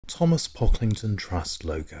Thomas Pocklington Trust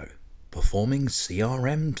logo. Performing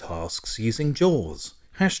CRM tasks using JAWS.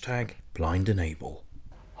 Hashtag blind enable.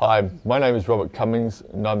 Hi, my name is Robert Cummings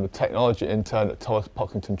and I'm the technology intern at Thomas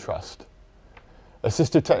Pocklington Trust.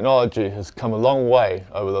 Assistive technology has come a long way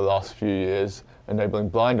over the last few years, enabling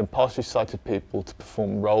blind and partially sighted people to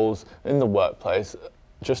perform roles in the workplace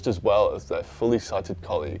just as well as their fully sighted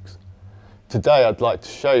colleagues. Today I'd like to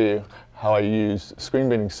show you how I use screen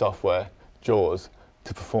reading software, JAWS,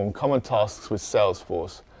 to perform common tasks with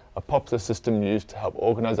Salesforce, a popular system used to help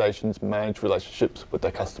organizations manage relationships with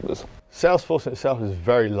their customers. Salesforce itself is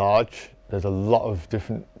very large. There's a lot of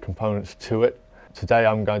different components to it. Today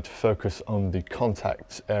I'm going to focus on the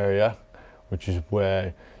contacts area, which is where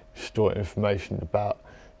you store information about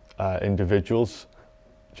individuals,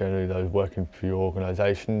 generally those working for your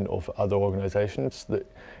organization or for other organizations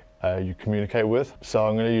that you communicate with. So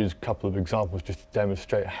I'm going to use a couple of examples just to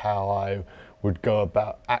demonstrate how I would go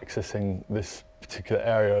about accessing this particular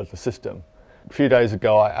area of the system. A few days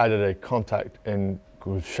ago I added a contact in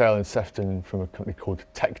called Sherilyn Sefton from a company called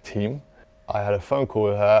Tech Team. I had a phone call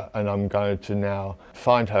with her and I'm going to now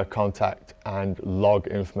find her contact and log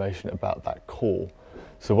information about that call.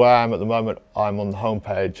 So where I am at the moment, I'm on the home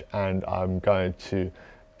page and I'm going to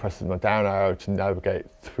press my down arrow to navigate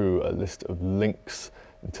through a list of links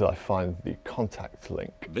until I find the contact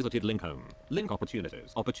link. Visited link home, link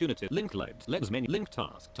opportunities, opportunity, link leads menu, link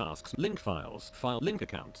tasks, link files, file, link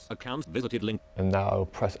accounts, visited link. And now I'll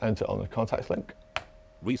press enter on the contact link.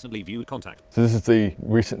 Recently viewed contact. So this is the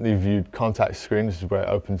recently viewed contact screen. This is where it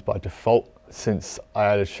opens by default. Since I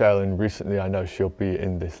added Sherilyn recently, I know she'll be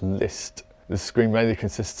in this list. This screen mainly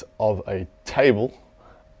consists of a table,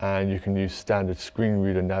 and you can use standard screen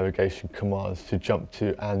reader navigation commands to jump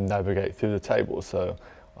to and navigate through the table. So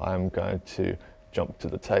I'm going to jump to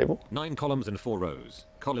the table. 9 columns and 4 rows.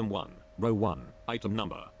 Column 1, row 1, item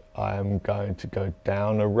number. I am going to go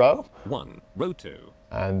down a row. 1, row 2.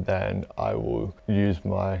 And then I will use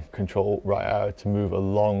my control right arrow to move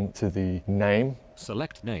along to the name.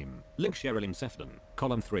 Select name, link Sherilyn Sefton,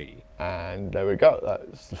 column 3. And there we go,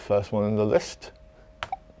 that's the first one in the list.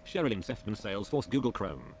 Sherilyn Sefton, Salesforce, Google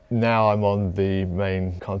Chrome. Now I'm on the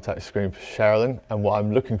main contact screen for Sherilyn, and what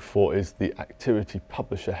I'm looking for is the activity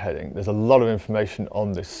publisher heading. There's a lot of information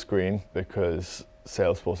on this screen because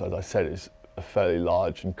Salesforce, as I said, is a fairly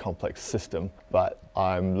large and complex system, but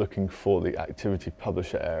I'm looking for the activity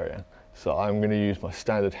publisher area. So I'm going to use my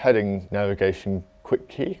standard heading navigation quick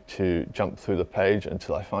key to jump through the page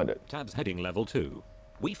until I find it. Tabs heading level 2.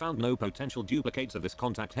 We found no potential duplicates of this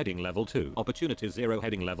contact heading level 2. Opportunities 0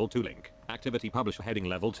 heading level 2 link. Activity publisher heading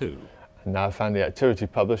level 2. And now I found the activity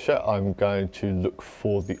publisher, I'm going to look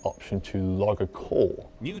for the option to log a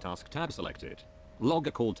call. New task tab selected. Log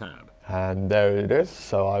a call tab. And there it is,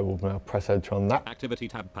 so I will now press enter on that. Activity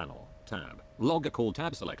tab panel. Tab. Log a call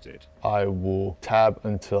tab selected. I will tab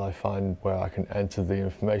until I find where I can enter the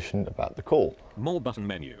information about the call. More button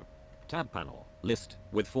menu. Tab panel. List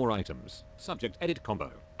with 4 items. Subject edit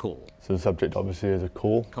combo. Call. So the subject obviously is a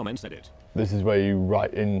call. Comments edit. This is where you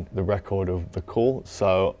write in the record of the call.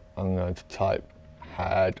 So I'm going to type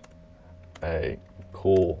had a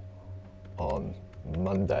call on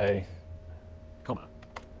Monday. Comma.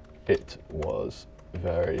 It was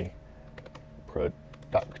very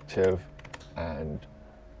productive and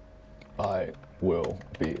I will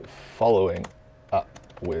be following up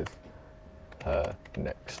with her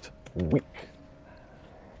next week.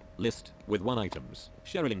 List with 1 items.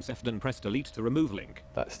 Sherilyn Sefton, press delete to remove link.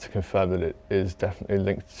 That's to confirm that it is definitely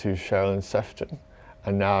linked to Sherilyn Sefton.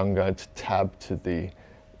 And now I'm going to tab to the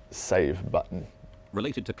save button.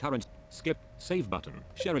 Related to current, skip, save button.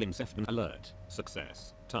 Sherilyn Sefton alert.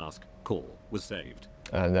 Success. Task, call, was saved.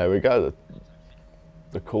 And there we go.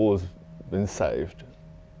 The call has been saved.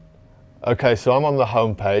 Okay, so I'm on the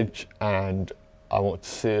home page and I want to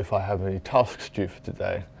see if I have any tasks due for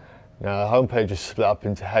today. Now the homepage is split up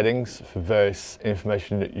into headings for various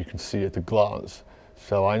information that you can see at a glance.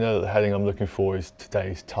 So I know that the heading I'm looking for is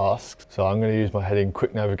today's tasks. So I'm going to use my heading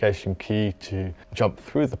quick navigation key to jump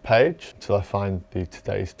through the page until I find the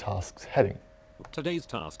today's tasks heading. Today's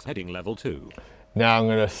tasks heading level 2. Now I'm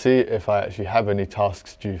going to see if I actually have any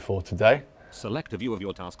tasks due for today. Select a view of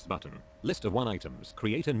your tasks button. List of 1 items.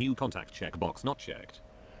 Create a new contact checkbox not checked.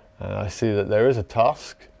 And I see that there is a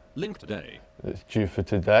task. Link today. It's due for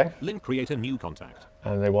today. Link create a new contact.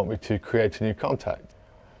 And they want me to create a new contact.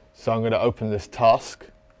 So I'm going to open this task.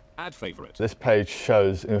 Add favorite. This page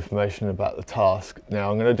shows information about the task.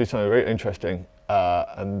 Now I'm going to do something really interesting,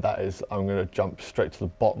 and that is I'm going to jump straight to the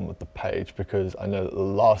bottom of the page because I know that the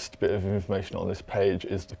last bit of information on this page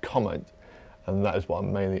is the comment, and that is what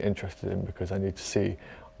I'm mainly interested in because I need to see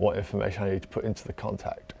what information I need to put into the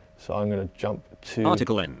contact. So I'm going to jump to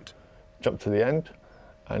Article end. the end,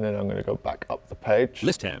 and then I'm going to go back up the page.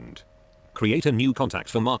 List end. Create a new contact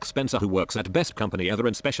for Mark Spencer, who works at best company ever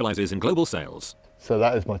and specializes in global sales. So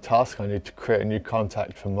that is my task. I need to create a new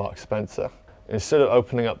contact for Mark Spencer. Instead of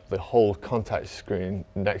opening up the whole contact screen,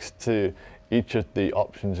 next to each of the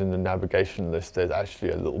options in the navigation list, there's actually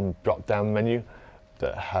a little drop-down menu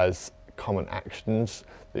that has common actions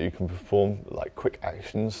that you can perform, like quick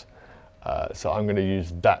actions. So I'm going to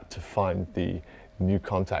use that to find the new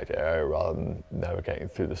contact area rather than navigating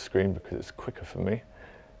through the screen, because it's quicker for me.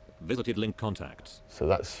 Visited link contacts. So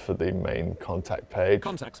that's for the main contact page.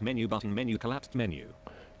 Contacts menu button menu collapsed menu.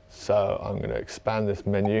 So I'm going to expand this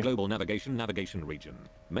menu. Global navigation navigation region.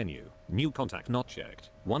 Menu. New contact not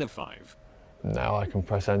checked. 1 of 5. Now I can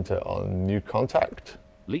press enter on new contact.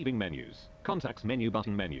 Leaving menus. Contacts menu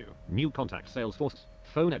button menu. New contact Salesforce.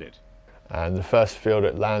 Phone edit. And the first field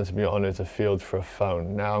it lands me on is a field for a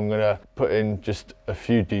phone. Now I'm going to put in just a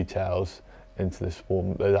few details into this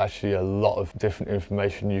form. There's actually a lot of different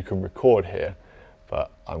information you can record here,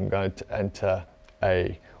 but I'm going to enter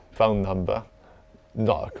a phone number,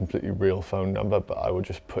 not a completely real phone number, but I will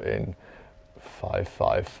just put in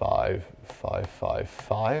 555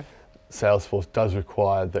 555. Salesforce does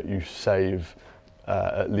require that you save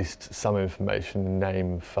at least some information: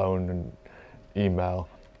 name, phone, and email.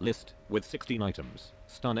 List with 16 items.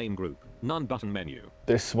 Star name group. None button menu.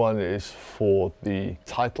 This one is for the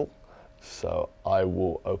title, so I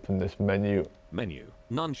will open this menu. Menu.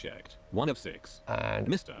 None checked. 1 of 6. And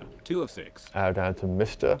Mr. 2 of 6. arrow down to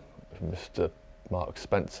Mr. Mark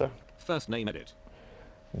Spencer. First name edit.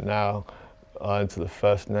 Now I enter the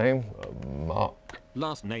first name, Mark,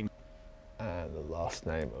 Last name. and the last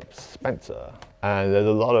name of Spencer. And there's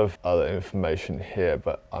a lot of other information here,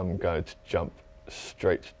 but I'm going to jump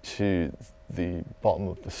straight to the bottom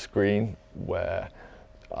of the screen where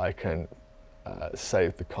I can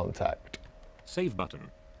save the contact. Save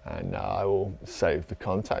button. And now I will save the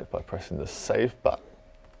contact by pressing the save button.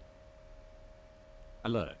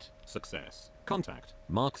 Alert. Success. Contact.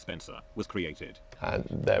 Mark Spencer was created. And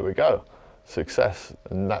there we go. Success.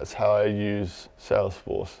 And that's how I use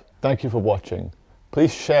Salesforce. Thank you for watching.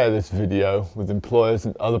 Please share this video with employers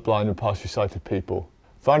and other blind and partially sighted people.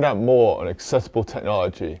 Find out more on accessible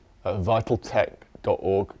technology at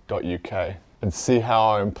vitaltech.org.uk and see how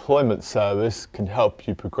our employment service can help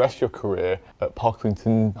you progress your career at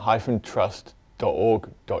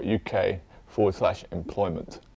pocklington-trust.org.uk/employment.